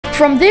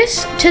From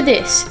this to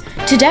this,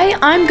 today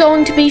I'm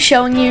going to be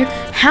showing you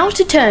how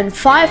to turn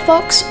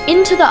Firefox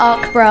into the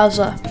Arc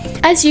browser.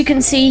 As you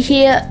can see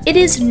here, it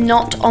is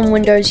not on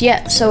Windows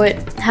yet, so it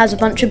has a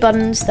bunch of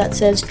buttons that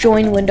says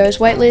join Windows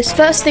waitlist.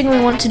 First thing we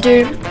want to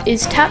do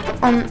is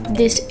tap on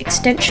this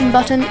extension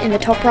button in the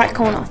top right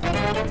corner.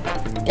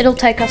 It'll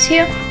take us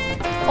here.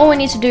 All we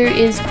need to do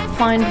is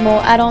find more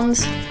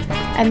add-ons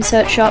and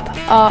search up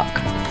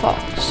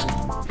Firefox.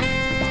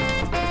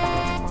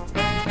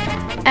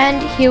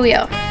 And here we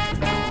are.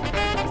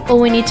 All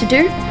we need to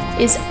do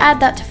is add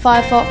that to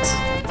Firefox,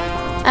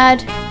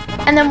 add,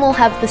 and then we'll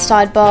have the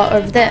sidebar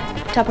over there.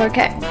 Tap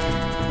OK.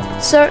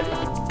 So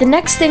the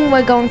next thing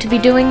we're going to be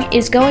doing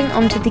is going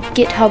onto the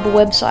GitHub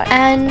website,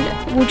 and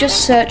we'll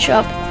just search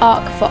up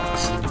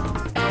Firefox.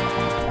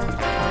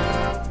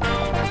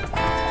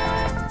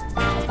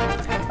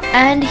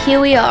 And here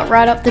we are,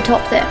 right up the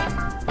top there.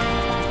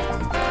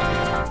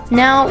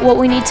 Now what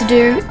we need to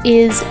do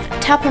is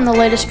tap on the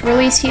latest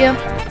release here,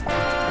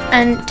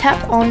 and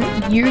tap on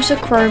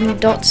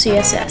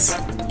userchrome.css.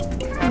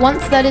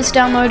 Once that is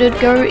downloaded,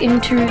 go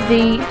into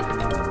the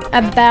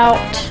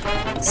About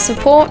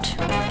Support,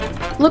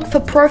 look for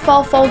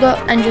Profile folder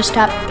and just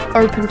tap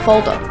Open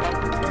Folder.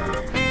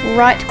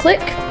 Right click,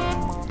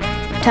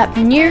 tap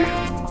New,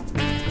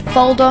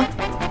 Folder,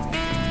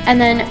 and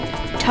then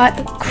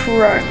type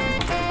Chrome,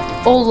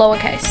 all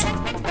lowercase.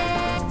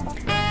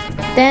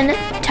 Then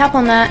tap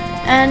on that,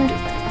 and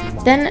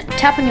then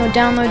tap on your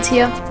downloads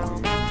here,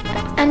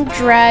 and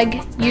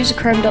drag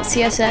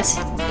userchrome.css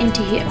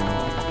into here.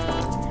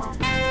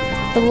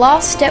 The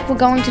last step we're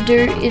going to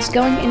do is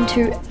going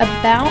into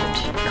About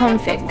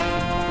Config.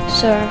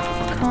 So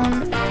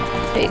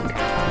config.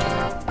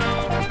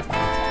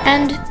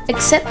 And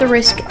accept the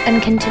risk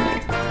and continue.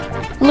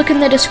 Look in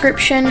the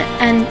description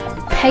and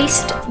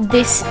paste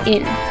this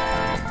in.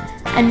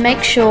 And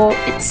make sure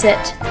it's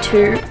set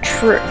to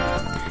true.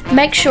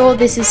 Make sure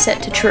this is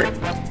set to true.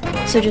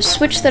 So just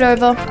switch that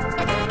over,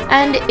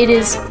 and it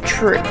is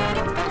true.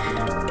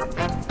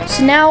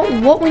 So now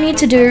what we need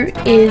to do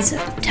is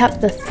tap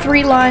the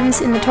three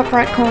lines in the top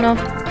right corner,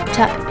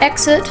 tap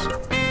exit,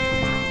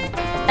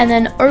 and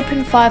then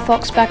open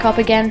Firefox back up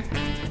again.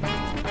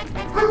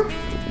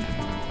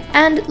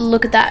 And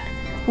look at that,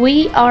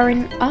 we are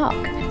in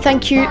Arc.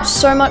 Thank you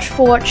so much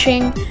for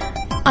watching.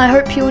 I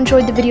hope you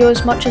enjoyed the video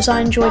as much as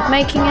I enjoyed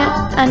making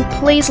it, and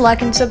please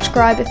like and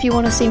subscribe if you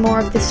want to see more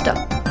of this stuff.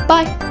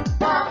 Bye!